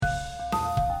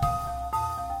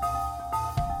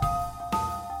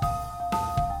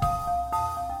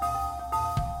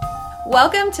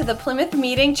Welcome to the Plymouth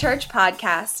Meeting Church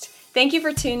podcast. Thank you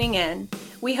for tuning in.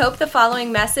 We hope the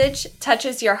following message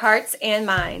touches your hearts and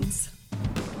minds.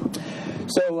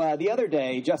 So the other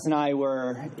day, Jess and I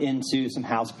were into some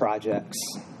house projects,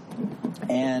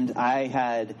 and I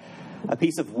had a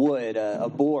piece of wood, a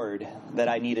board that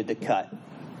I needed to cut.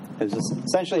 It was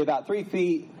essentially about 3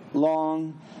 feet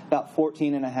long, about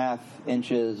 14 and a half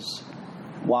inches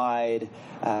wide.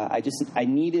 I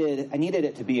needed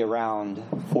it to be around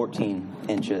 14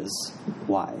 inches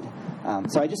wide.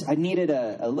 So I needed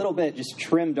a little bit just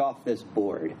trimmed off this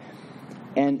board.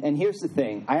 And here's the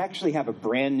thing. I actually have a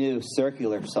brand new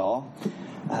circular saw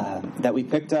that we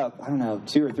picked up,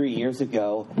 2 or 3 years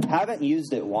ago. Haven't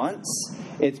used it once.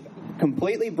 It's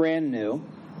completely brand new.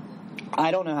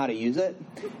 I don't know how to use it.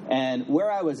 And where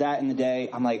I was at in the day,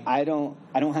 I'm like, I don't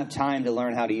have time to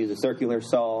learn how to use a circular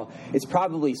saw. It's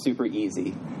probably super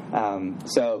easy.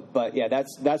 But yeah,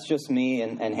 that's just me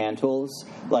and hand tools.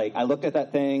 Like, I looked at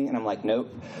that thing and I'm like,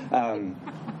 nope.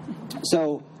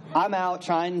 So I'm out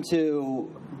trying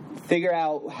to figure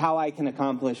out how I can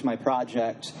accomplish my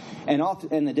project. And off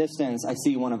in the distance, I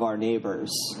see one of our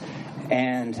neighbors.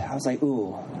 And I was like,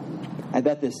 ooh, I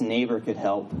bet this neighbor could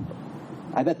help.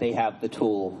 I bet they have the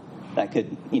tool that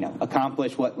could,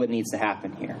 accomplish what needs to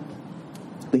happen here.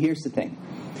 But here's the thing.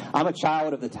 I'm a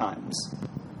child of the times.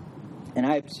 And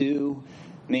I have two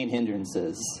main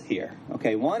hindrances here.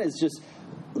 Okay, one is just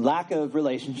lack of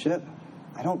relationship.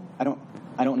 I don't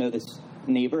know this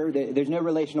neighbor. There's no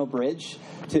relational bridge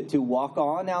to walk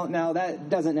on. Now that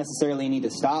doesn't necessarily need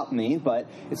to stop me, but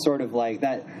it's sort of like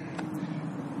that.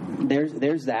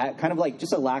 There's that kind of like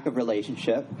just a lack of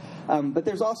relationship. But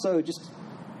there's also just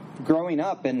growing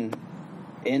up in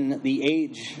the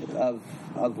age of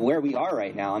where we are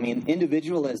right now. I mean,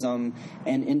 individualism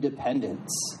and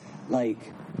independence. Like,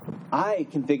 I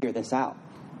can figure this out.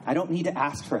 I don't need to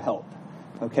ask for help.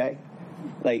 Okay?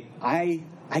 Like, I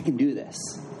can do this.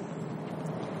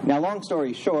 Now, long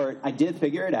story short, I did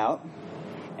figure it out,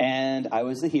 and I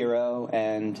was the hero,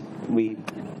 and we,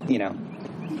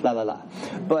 la la la.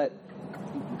 But,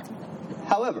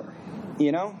 however,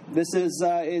 this is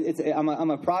I'm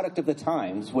a product of the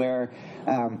times where,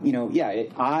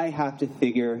 I have to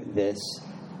figure this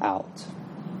out.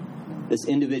 This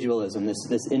individualism,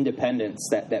 this independence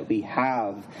that we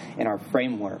have in our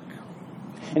framework.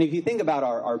 And if you think about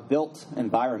our built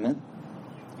environment,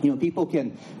 people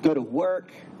can go to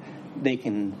work, they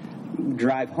can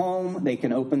drive home, they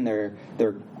can open their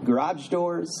garage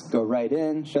doors, go right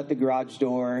in, shut the garage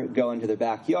door, go into their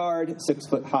backyard,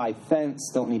 6-foot-high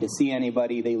fence, don't need to see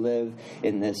anybody. They live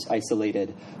in this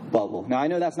isolated bubble. Now, I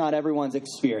know that's not everyone's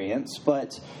experience,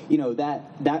 but,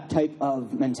 that type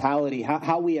of mentality,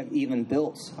 how we have even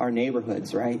built our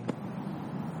neighborhoods, right?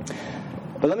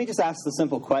 But let me just ask the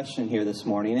simple question here this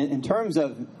morning. In terms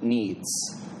of needs,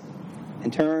 in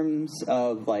terms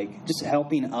of, just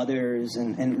helping others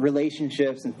and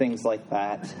relationships and things like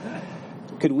that,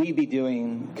 could we be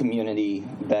doing community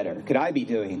better? Could I be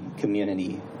doing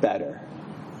community better?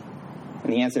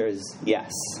 And the answer is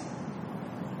yes.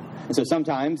 And so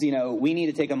sometimes, we need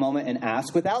to take a moment and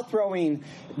ask, without throwing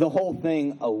the whole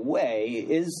thing away,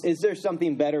 is there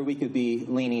something better we could be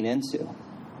leaning into?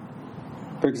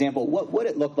 For example, what would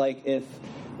it look like if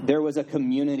there was a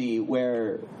community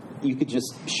where you could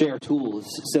just share tools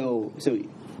so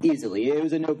easily? It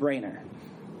was a no-brainer.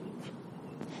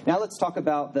 Now let's talk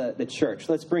about the church.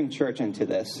 Let's bring church into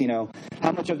this.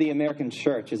 How much of the American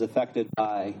church is affected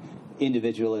by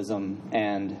individualism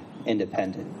and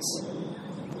independence?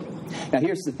 Now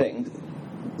here's the thing.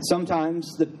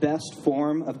 Sometimes the best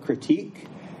form of critique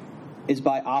is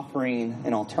by offering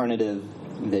an alternative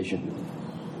vision.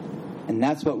 And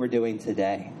that's what we're doing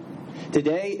today.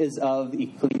 Today is of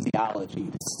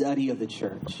ecclesiology, the study of the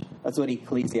church. That's what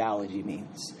ecclesiology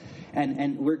means.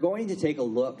 And we're going to take a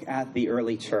look at the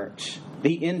early church,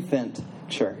 the infant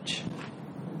church.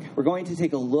 We're going to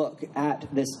take a look at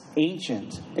this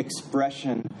ancient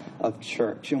expression of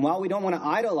church. And while we don't want to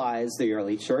idolize the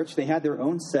early church, they had their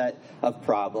own set of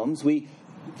problems. We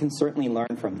can certainly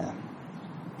learn from them.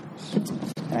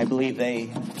 And I believe they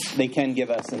can give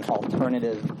us an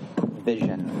alternative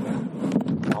vision.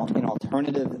 An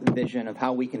alternative vision of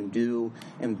how we can do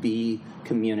and be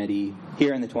community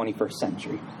here in the 21st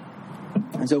century.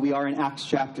 And so we are in Acts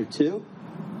chapter 2.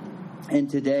 And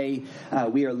today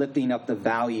we are lifting up the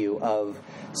value of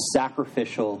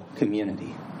sacrificial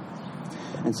community.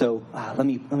 And so let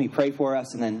me pray for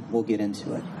us, and then we'll get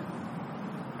into it.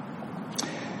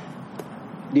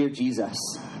 Dear Jesus,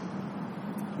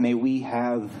 may we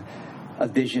have a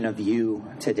vision of you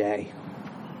today.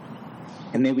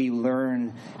 And may we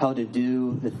learn how to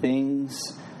do the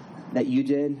things that you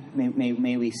did.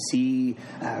 May we see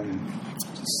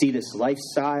this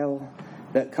lifestyle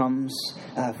that comes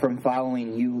from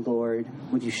following you, Lord.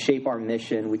 Would you shape our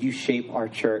mission? Would you shape our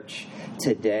church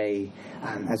today?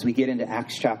 As we get into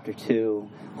Acts chapter 2,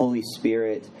 Holy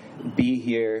Spirit, be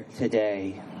here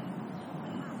today.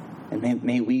 And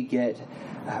may we get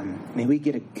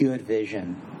a good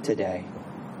vision today.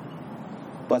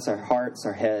 Bless our hearts,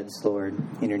 our heads, Lord.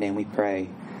 In your name we pray.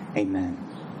 Amen.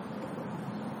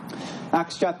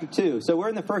 Acts chapter 2. So we're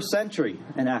in the first century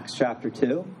in Acts chapter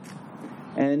 2.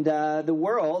 And the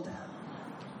world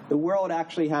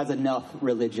actually has enough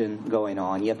religion going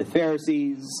on. You have the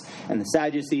Pharisees and the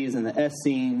Sadducees and the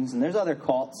Essenes, and there's other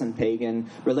cults and pagan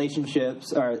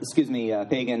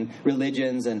pagan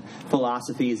religions and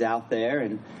philosophies out there.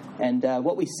 And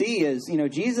what we see is,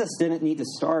 Jesus didn't need to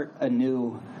start a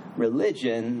new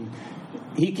religion.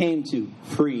 He came to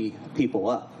free people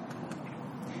up.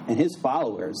 And his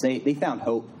followers, they found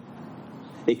hope.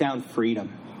 They found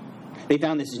freedom. They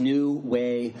found this new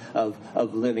way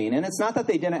of living. And it's not that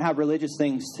they didn't have religious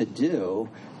things to do.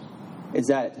 It's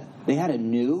that they had a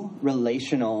new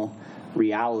relational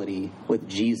reality with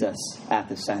Jesus at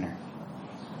the center.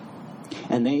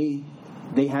 And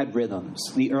they had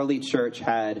rhythms. The early church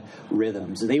had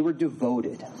rhythms. They were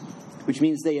devoted, which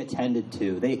means they attended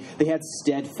to. They had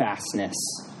steadfastness.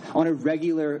 On a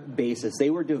regular basis, they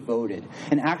were devoted.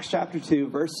 In Acts chapter 2,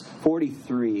 verse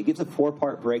 43, it gives a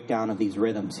 4-part breakdown of these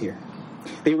rhythms here.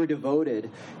 They were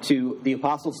devoted to the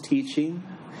apostles' teaching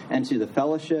and to the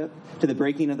fellowship, to the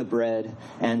breaking of the bread,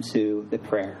 and to the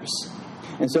prayers.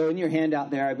 And so in your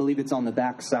handout there, I believe it's on the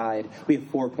back side, we have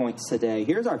 4 points today.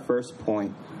 Here's our first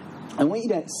point. I want you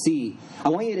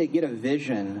to get a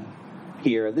vision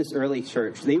here of this early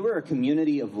church. They were a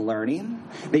community of learning.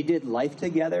 They did life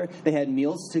together. They had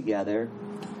meals together.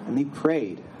 And they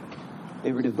prayed.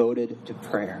 They were devoted to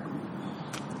prayer.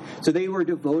 So they were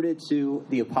devoted to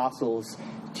the apostles'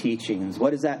 teachings. What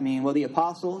does that mean? Well, the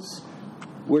apostles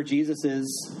were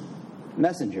Jesus'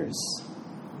 messengers.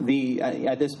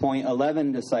 At this point,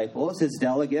 11 disciples, his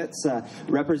delegates,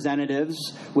 representatives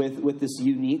with this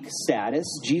unique status.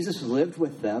 Jesus lived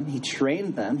with them. He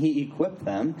trained them. He equipped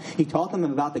them. He taught them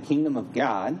about the kingdom of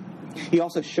God. He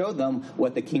also showed them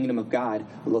what the kingdom of God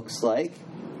looks like.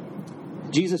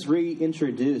 Jesus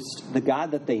reintroduced the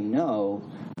God that they know,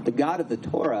 the God of the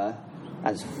Torah,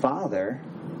 as Father.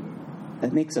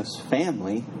 That makes us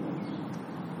family.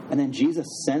 And then Jesus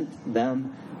sent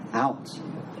them out.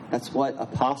 That's what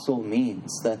apostle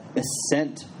means, the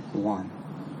sent one.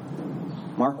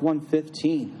 Mark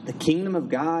 1:15, the kingdom of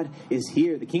God is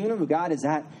here. The kingdom of God is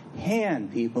at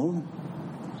hand, people.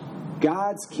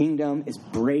 God's kingdom is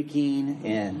breaking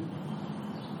in.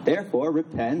 Therefore,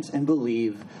 repent and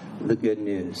believe the good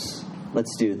news.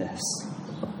 Let's do this.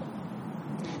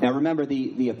 Now remember,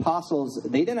 the apostles,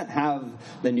 they didn't have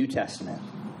the New Testament.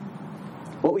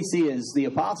 What we see is the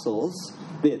apostles,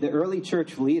 the early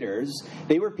church leaders,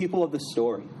 they were people of the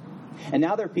story. And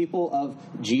now they're people of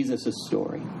Jesus'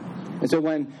 story. And so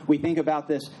when we think about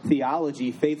this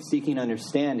theology, faith-seeking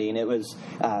understanding, it was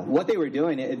what they were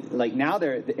doing.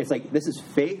 It's like this is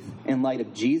faith in light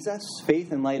of Jesus,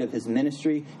 faith in light of his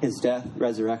ministry, his death,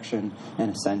 resurrection,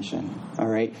 and ascension. All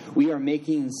right, we are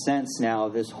making sense now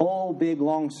of this whole big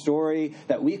long story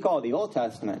that we call the Old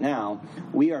Testament. Now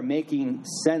we are making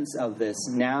sense of this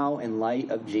now in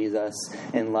light of Jesus,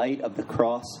 in light of the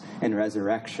cross and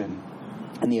resurrection.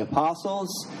 And the apostles,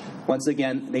 once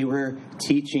again, they were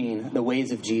teaching the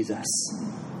ways of Jesus.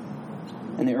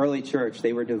 In the early church,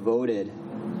 they were devoted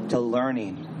to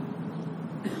learning.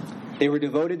 They were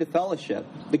devoted to fellowship.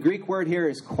 The Greek word here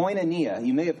is koinonia.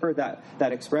 You may have heard that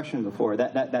expression before,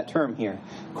 that term here,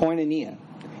 koinonia.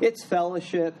 It's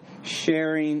fellowship,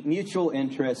 sharing, mutual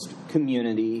interest,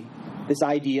 community, this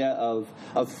idea of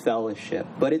fellowship.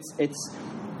 But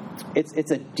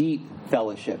it's a deep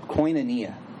fellowship,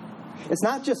 koinonia. It's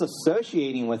not just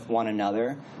associating with one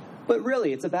another, but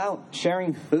really it's about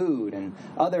sharing food and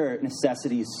other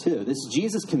necessities too. This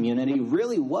Jesus community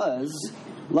really was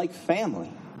like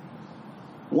family.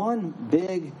 One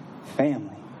big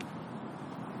family.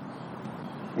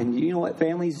 And you know what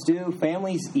families do?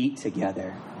 Families eat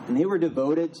together. And they were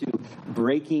devoted to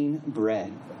breaking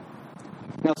bread.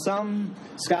 Now, some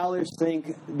scholars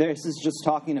think this is just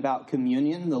talking about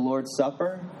communion, the Lord's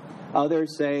Supper.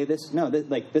 Others say this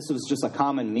was just a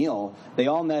common meal. They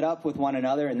all met up with one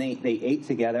another and they ate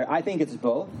together. I think it's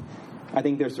both. I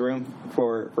think there's room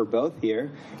for both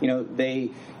here.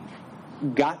 They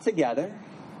got together.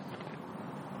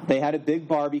 They had a big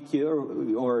barbecue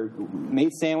or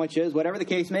made sandwiches, whatever the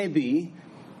case may be.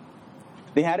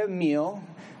 They had a meal.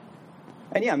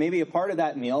 And yeah, maybe a part of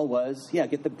that meal was,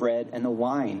 get the bread and the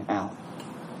wine out.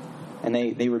 And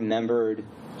they remembered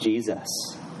Jesus.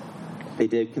 They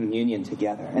did communion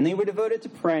together. And they were devoted to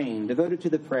praying, devoted to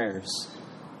the prayers.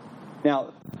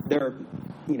 Now, they're,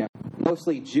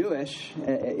 mostly Jewish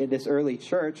in this early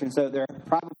church, and so they're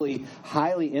probably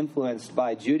highly influenced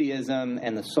by Judaism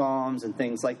and the Psalms and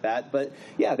things like that. But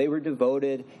yeah, they were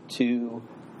devoted to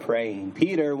praying.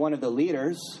 Peter, one of the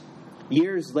leaders,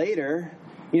 years later,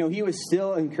 he was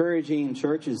still encouraging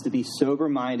churches to be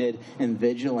sober-minded and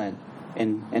vigilant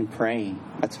and praying.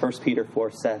 That's 1 Peter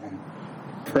 4:7.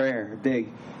 Prayer,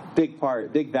 big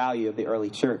part, big value of the early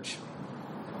church.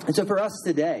 And so for us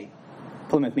today,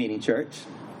 Plymouth Meeting Church,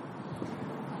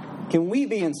 can we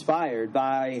be inspired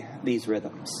by these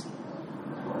rhythms?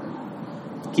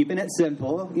 Keeping it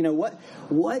simple,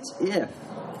 what if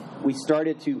we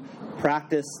started to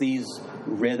practice these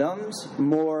rhythms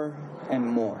more and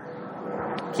more?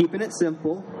 Keeping it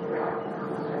simple,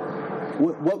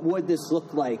 what would this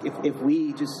look like if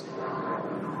we just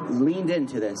leaned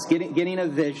into this? Getting a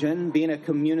vision, being a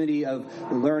community of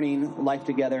learning, life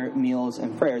together, meals,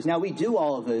 and prayers. Now, we do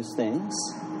all of those things,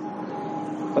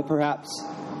 but perhaps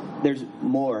there's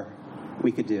more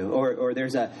we could do, or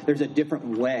there's a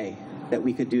different way that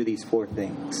we could do these four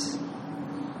things.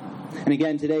 And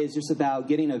again, today is just about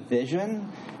getting a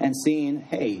vision and seeing,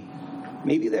 hey,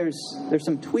 maybe there's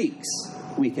some tweaks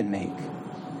we can make.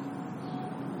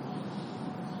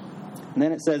 And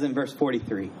then it says in verse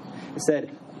 43, it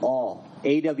said, all,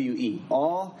 A-W-E,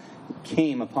 all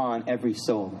came upon every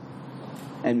soul,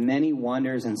 and many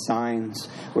wonders and signs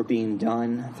were being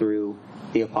done through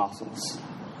the apostles.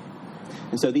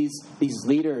 And so these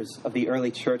leaders of the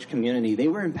early church community, they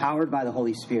were empowered by the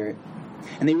Holy Spirit.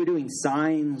 And they were doing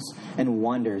signs and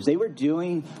wonders. They were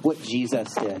doing what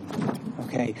Jesus did.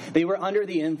 Okay? They were under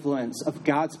the influence of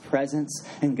God's presence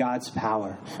and God's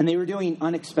power. And they were doing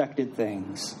unexpected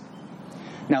things.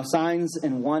 Now, signs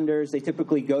and wonders, they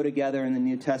typically go together in the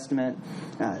New Testament.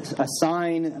 A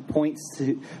sign points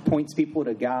people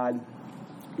to God.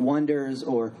 Wonders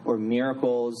or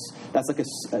miracles,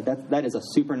 that is a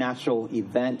supernatural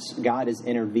event. God is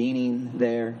intervening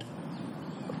there.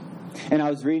 And I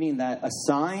was reading that a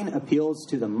sign appeals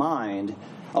to the mind,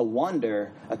 a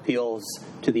wonder appeals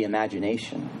to the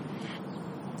imagination.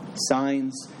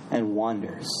 Signs and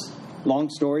wonders. Long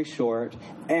story short,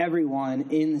 everyone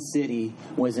in the city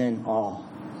was in awe.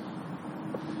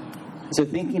 So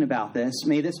thinking about this,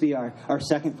 may this be our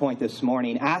second point this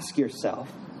morning. Ask yourself,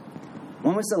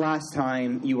 when was the last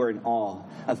time you were in awe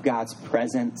of God's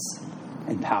presence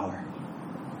and power?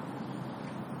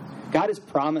 God has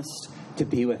promised to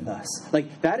be with us.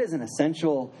 That is an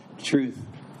essential truth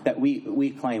that we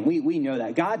claim. We know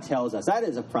that. God tells us. That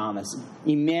is a promise.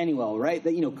 Emmanuel, right?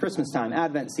 That, Christmas time,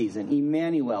 Advent season.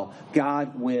 Emmanuel,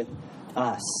 God with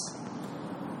us.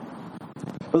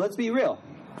 But let's be real.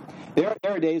 There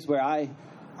are days where I'm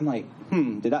like,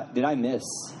 did I miss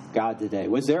God today?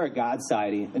 Was there a God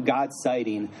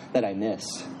sighting that I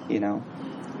missed?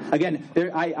 Again,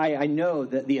 I know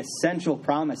that the essential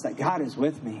promise that God is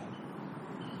with me.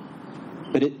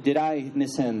 But did I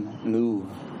miss him move?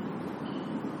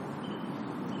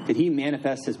 Did he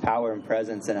manifest his power and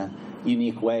presence in a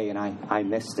unique way and I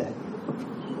missed it?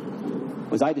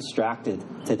 Was I distracted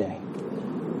today?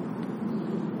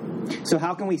 So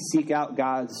how can we seek out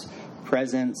God's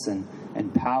presence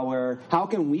and power? How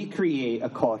can we create a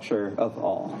culture of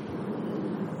awe?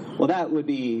 Well, that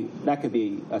could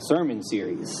be a sermon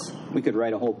series. We could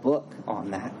write a whole book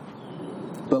on that.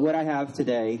 But what I have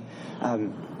today,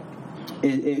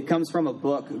 it comes from a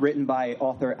book written by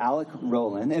author Alec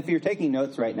Rowland. If you're taking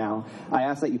notes right now, I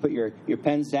ask that you put your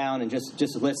pens down and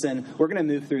just listen. We're going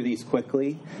to move through these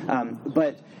quickly.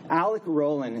 But Alec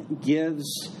Rowland gives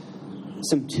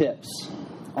some tips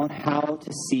on how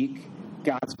to seek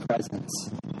God's presence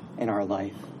in our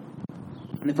life.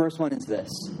 And the first one is this: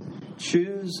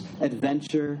 choose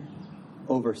adventure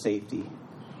over safety.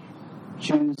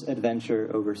 Choose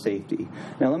adventure over safety.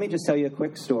 Now, let me just tell you a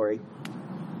quick story.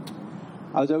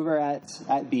 I was over at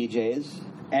BJ's,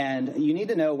 and you need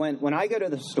to know when I go to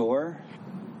the store,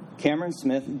 Cameron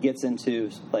Smith gets into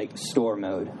store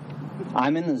mode.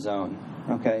 I'm in the zone,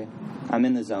 okay? I'm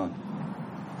in the zone.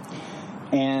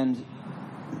 And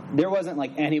there wasn't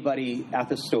anybody at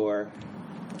the store.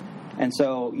 And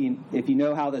so if you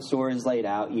know how the store is laid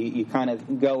out, you kind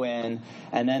of go in,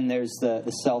 and then there's the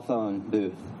cell phone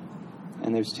booth.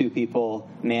 And there's two people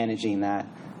managing that.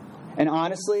 And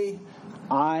honestly,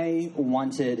 I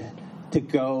wanted to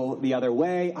go the other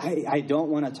way. I don't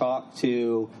want to talk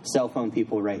to cell phone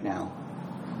people right now.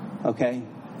 Okay?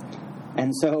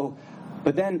 And so,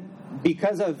 but then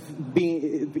because of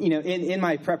being, in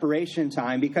my preparation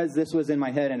time, because this was in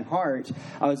my head and heart,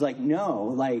 I was like, no,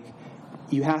 like,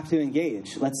 you have to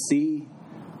engage. Let's see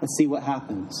what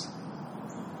happens.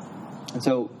 And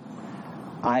so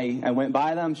I went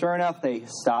by them. Sure enough, they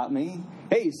stopped me.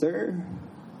 Hey, sir,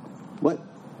 what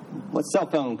cell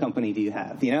phone company do you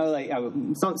have?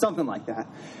 Something like that.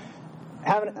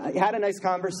 I had a nice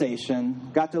conversation.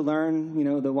 Got to learn,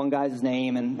 the one guy's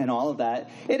name and all of that.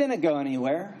 It didn't go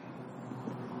anywhere.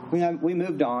 We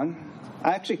moved on.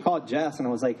 I actually called Jess and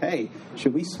I was like, hey,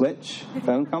 should we switch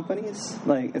phone companies?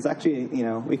 Like, it's actually,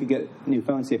 we could get new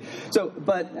phones here. So,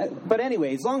 but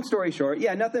anyways, long story short,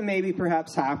 yeah, nothing maybe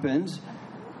perhaps happened.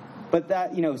 But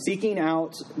that, seeking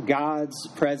out God's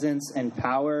presence and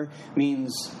power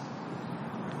means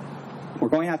we're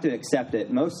going to have to accept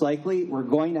it. Most likely, we're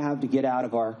going to have to get out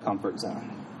of our comfort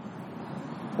zone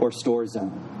or store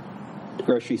zone,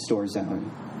 grocery store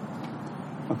zone.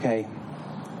 Okay.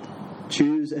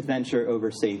 Choose adventure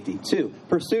over safety. 2,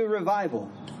 pursue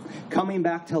revival. Coming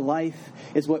back to life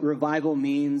is what revival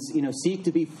means. Seek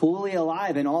to be fully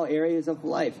alive in all areas of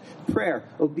life. Prayer,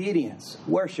 obedience,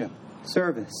 worship,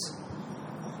 service.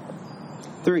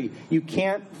 3, you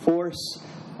can't force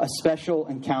a special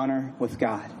encounter with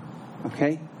God.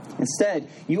 Okay? Instead,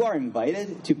 you are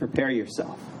invited to prepare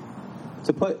yourself.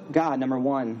 To put God, number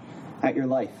 1, in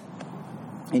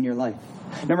your life.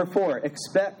 Number 4,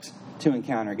 expect to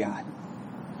encounter God.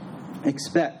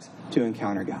 Expect to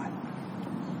encounter God.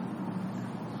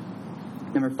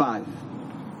 Number 5,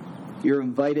 you're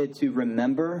invited to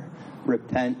remember,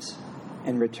 repent,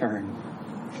 and return.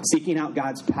 Seeking out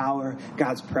God's power,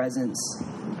 God's presence.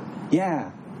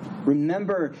 Yeah.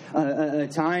 Remember a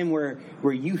time where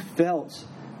you felt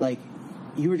like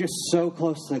you were just so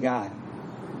close to God.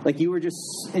 Like you were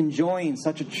just enjoying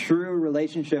such a true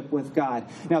relationship with God.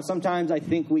 Now, sometimes I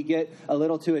think we get a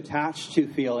little too attached to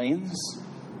feelings.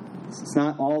 It's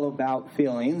not all about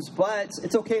feelings, but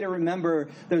it's okay to remember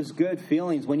those good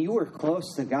feelings when you were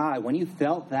close to God, when you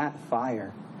felt that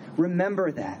fire.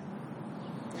 Remember that.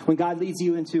 When God leads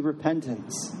you into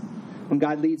repentance, when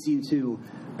God leads you to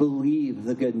believe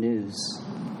the good news.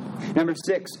 Number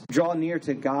 6, draw near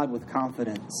to God with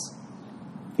confidence.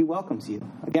 He welcomes you.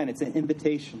 Again, it's an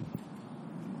invitation.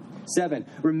 7,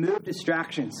 remove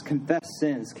distractions, confess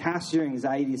sins, cast your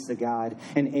anxieties to God.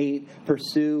 And 8,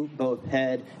 pursue both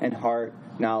head and heart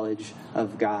knowledge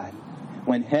of God.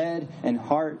 When head and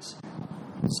heart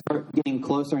start getting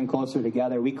closer and closer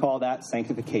together, we call that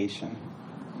sanctification.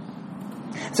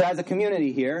 So as a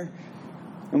community here,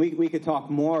 and we could talk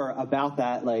more about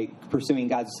that, like pursuing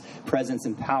God's presence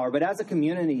and power, but as a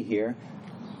community here,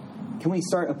 can we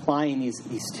start applying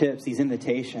these tips, these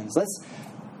invitations?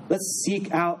 Let's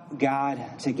seek out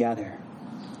God together.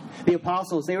 The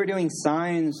apostles, they were doing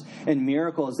signs and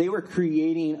miracles. They were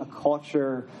creating a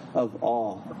culture of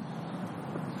awe.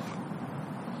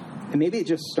 And maybe it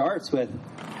just starts with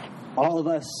all of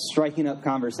us striking up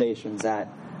conversations at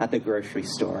the grocery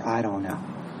store. I don't know.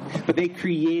 But they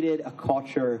created a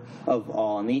culture of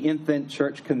awe. And the infant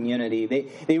church community,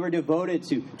 they were devoted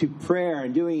to prayer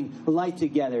and doing life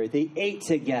together. They ate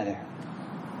together.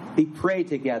 They prayed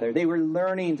together. They were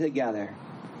learning together.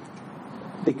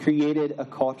 They created a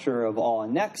culture of awe.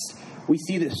 And next, we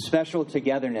see this special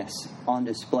togetherness on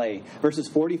display. Verses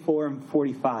 44 and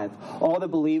 45. All the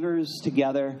believers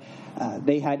together,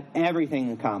 they had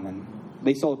everything in common.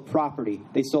 They sold property,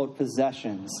 they sold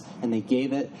possessions, and they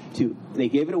gave it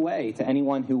away to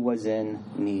anyone who was in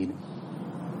need.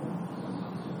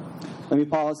 Let me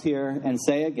pause here and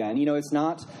say again, it's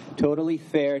not totally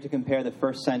fair to compare the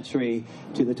first century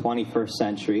to the 21st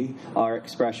century, our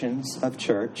expressions of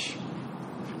church.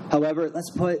 However,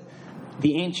 let's put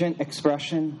the ancient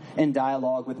expression in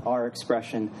dialogue with our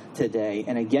expression today.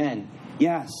 And again,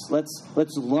 yes,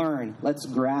 let's learn, let's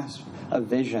grasp a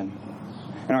vision.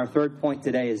 And our third point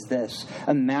today is this.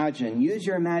 Use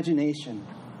your imagination.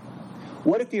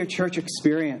 What if your church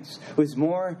experience was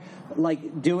more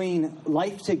like doing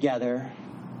life together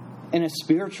in a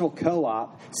spiritual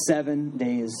co-op 7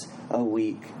 days a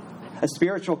week? A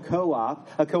spiritual co-op,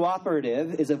 a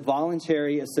cooperative, is a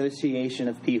voluntary association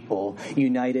of people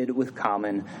united with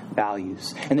common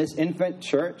values. And this infant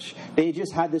church, they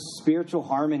just had this spiritual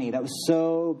harmony that was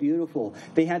so beautiful.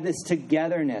 They had this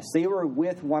togetherness. They were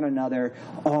with one another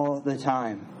all the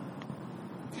time.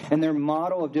 And their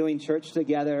model of doing church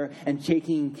together and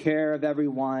taking care of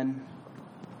everyone,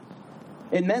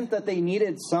 it meant that they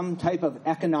needed some type of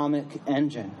economic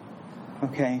engine.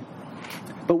 Okay?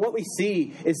 But what we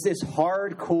see is this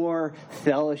hardcore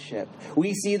fellowship.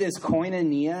 We see this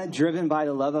koinonia driven by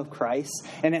the love of Christ,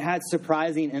 and it had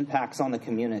surprising impacts on the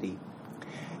community.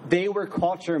 They were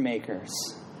culture makers,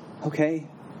 okay?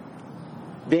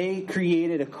 They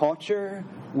created a culture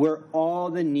where all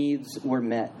the needs were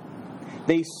met.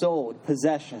 They sold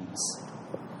possessions,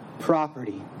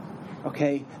 property,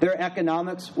 okay? Their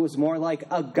economics was more like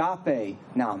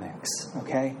agape-nomics,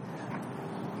 okay?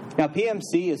 Now,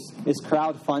 PMC is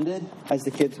crowd-funded, as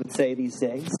the kids would say these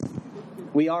days.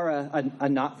 We are a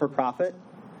not-for-profit.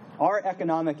 Our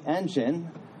economic engine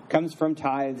comes from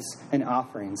tithes and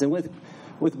offerings. And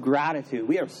with gratitude,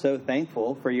 we are so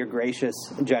thankful for your gracious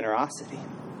generosity.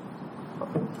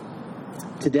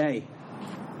 Today's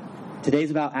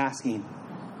about asking,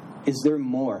 is there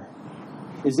more?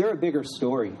 Is there a bigger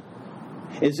story?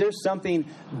 Is there something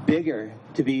bigger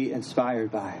to be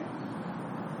inspired by?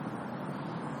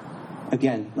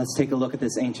 Again, let's take a look at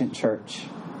this ancient church.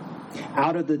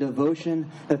 Out of the devotion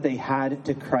that they had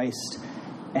to Christ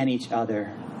and each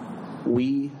other,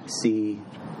 we see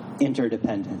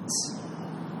interdependence.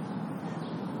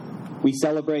 We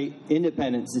celebrate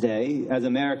Independence Day as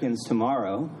Americans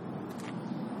tomorrow.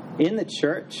 In the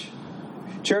church,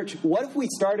 what if we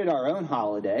started our own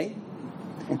holiday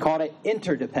and called it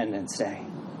Interdependence Day?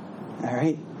 All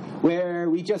right? Where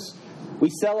we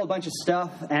sell a bunch of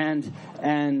stuff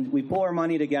and we pull our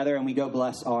money together and we go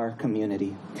bless our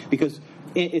community. Because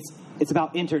it's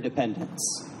about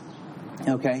interdependence.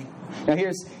 Okay? Now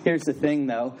here's the thing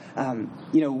though.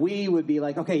 We would be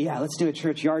like, okay, yeah, let's do a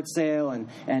church yard sale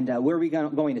and where are we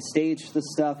going to stage the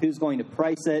stuff? Who's going to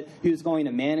price it? Who's going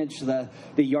to manage the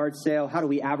yard sale? How do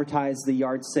we advertise the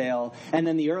yard sale? And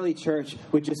then the early church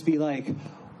would just be like,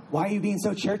 why are you being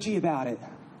so churchy about it?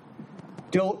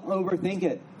 Don't overthink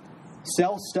it.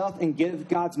 Sell stuff and give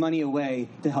God's money away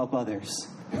to help others.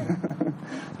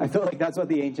 I feel like that's what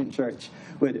the ancient church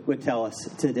would tell us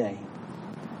today.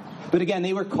 But again,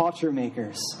 they were culture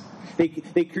makers.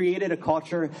 They created a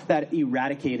culture that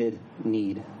eradicated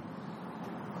need.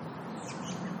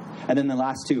 And then the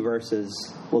last two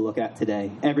verses we'll look at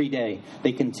today. Every day,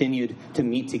 they continued to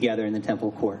meet together in the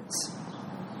temple courts.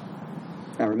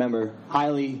 Now remember,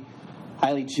 highly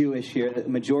Jewish here. The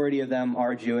majority of them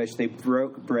are Jewish. They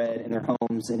broke bread in their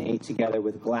homes and ate together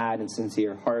with glad and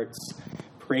sincere hearts,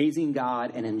 praising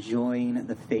God and enjoying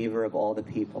the favor of all the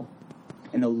people.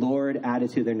 And the Lord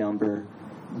added to their number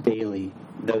daily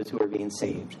those who were being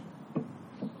saved.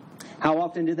 How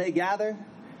often did they gather?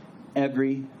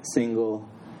 Every single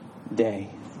day.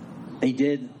 They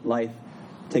did life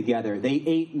together. They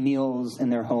ate meals in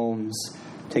their homes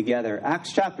together.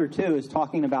 Acts chapter 2 is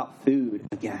talking about food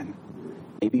again.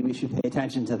 Maybe we should pay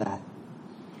attention to that.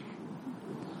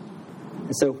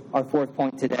 And so our fourth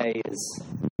point today is,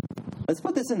 let's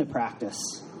put this into practice.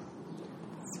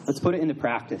 Let's put it into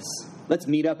practice. Let's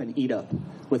meet up and eat up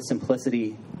with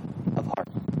simplicity of heart.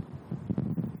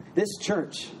 This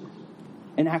church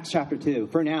in Acts chapter 2,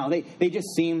 for now, they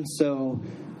just seem so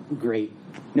great.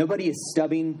 Nobody is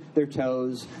stubbing their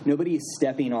toes. Nobody is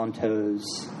stepping on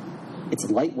toes. It's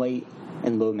lightweight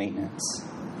and low maintenance.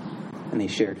 And they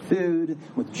shared food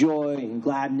with joy and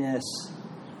gladness.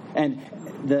 And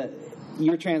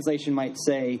your translation might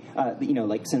say,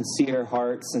 like sincere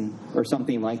hearts or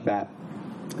something like that.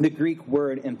 The Greek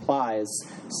word implies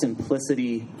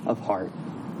simplicity of heart.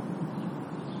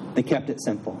 They kept it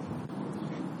simple.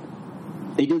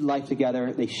 They did life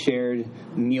together. They shared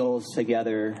meals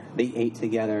together. They ate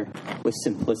together with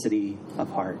simplicity of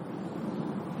heart.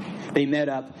 They met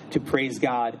up to praise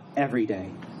God every day.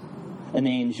 And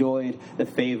they enjoyed the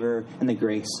favor and the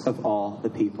grace of all the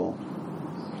people.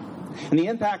 And the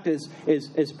impact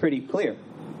is pretty clear.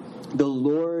 The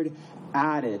Lord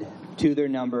added to their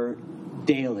number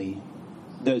daily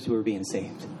those who were being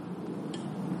saved.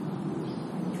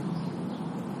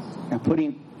 Now,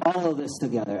 putting all of this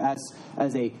together,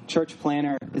 as a church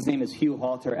planner, his name is Hugh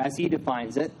Halter, as he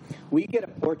defines it, we get a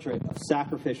portrait of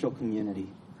sacrificial community.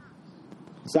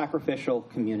 Sacrificial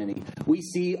community. We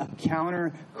see a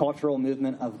counter-cultural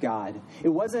movement of God. It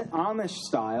wasn't Amish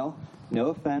style. No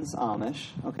offense, Amish,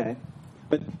 okay?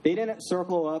 But they didn't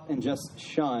circle up and just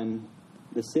shun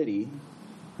the city.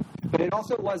 But it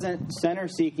also wasn't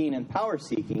center-seeking and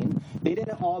power-seeking. They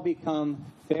didn't all become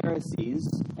Pharisees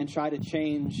and try to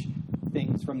change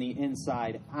things from the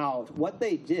inside out. What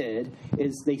they did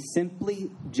is they simply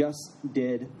just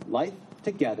did life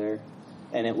together,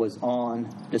 and it was on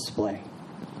display.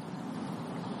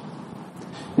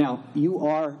 Now, you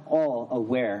are all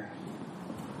aware,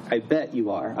 I bet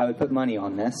you are, I would put money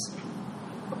on this,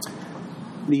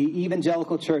 the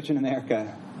evangelical church in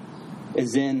America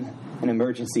is in an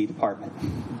emergency department.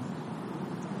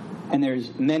 And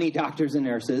there's many doctors and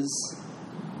nurses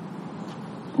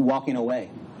walking away,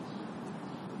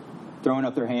 throwing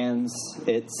up their hands.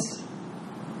 It's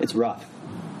it's rough.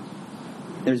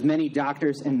 There's many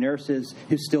doctors and nurses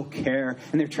who still care,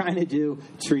 and they're trying to do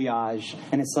triage.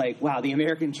 And it's like, wow, the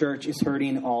American church is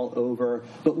hurting all over.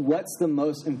 But what's the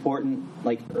most important,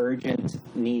 urgent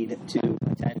need to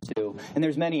attend to? And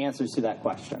there's many answers to that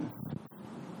question.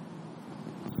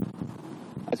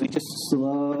 As we just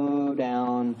slow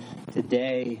down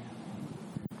today,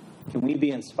 can we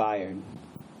be inspired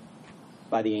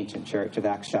by the ancient church of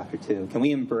Acts chapter 2? Can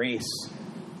we embrace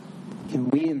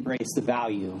the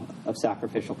value of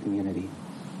sacrificial community?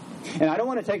 And I don't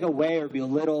want to take away or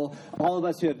belittle all of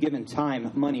us who have given time,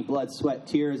 money, blood, sweat,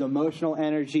 tears, emotional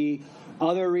energy,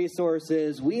 other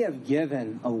resources. We have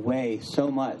given away so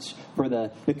much for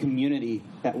the community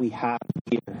that we have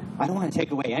here. I don't want to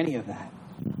take away any of that.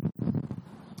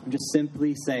 I'm just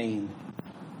simply saying,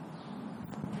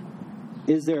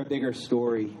 is there a bigger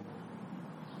story?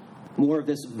 More of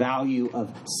this value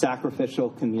of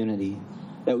sacrificial community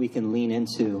that we can lean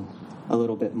into a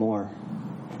little bit more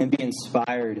and be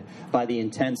inspired by the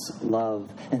intense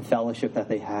love and fellowship that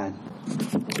they had.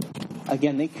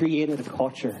 Again, they created a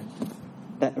culture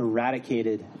that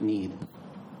eradicated need,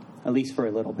 at least for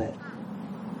a little bit.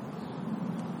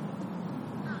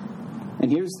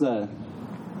 And here's the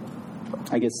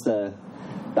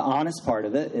honest part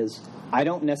of it is I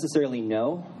don't necessarily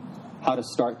know how to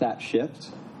start that shift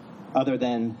other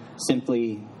than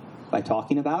simply by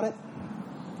talking about it.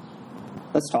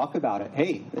 Let's talk about it.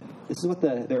 Hey, this is what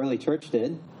the early church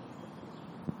did.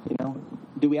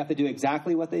 Do we have to do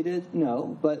exactly what they did?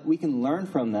 No, but we can learn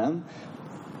from them.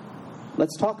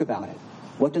 Let's talk about it.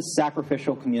 What does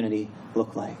sacrificial community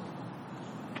look like?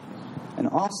 And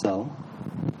also,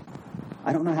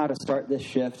 I don't know how to start this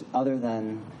shift other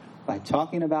than by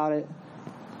talking about it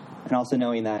and also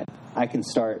knowing that I can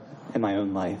start in my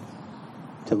own life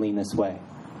to lean this way.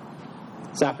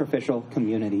 Sacrificial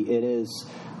community, it is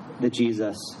the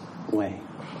Jesus way.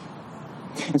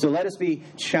 And so let us be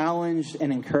challenged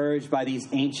and encouraged by these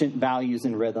ancient values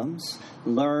and rhythms.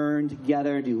 Learn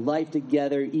together, do life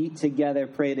together, eat together,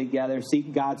 pray together,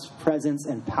 seek God's presence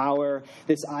and power.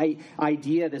 This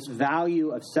idea, this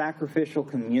value of sacrificial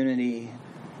community,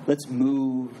 let's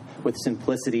move with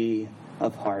simplicity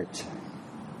of heart.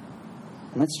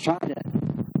 And let's try to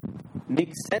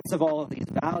make sense of all of these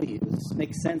values,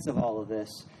 make sense of all of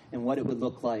this, and what it would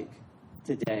look like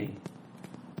today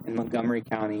in Montgomery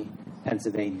County,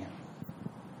 Pennsylvania.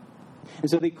 And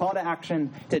so the call to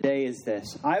action today is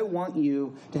this. I want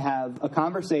you to have a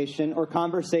conversation or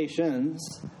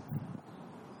conversations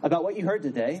about what you heard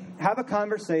today. Have a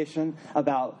conversation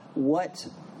about what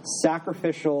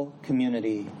sacrificial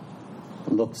community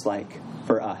looks like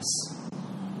for us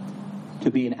to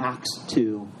be an Acts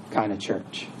 2 kind of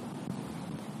church.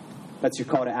 That's your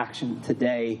call to action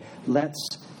today.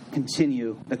 Let's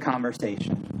continue the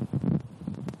conversation.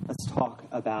 Let's talk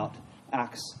about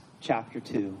Acts chapter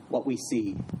 2, what we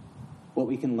see, what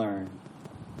we can learn,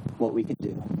 what we can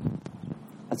do.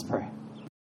 Let's pray.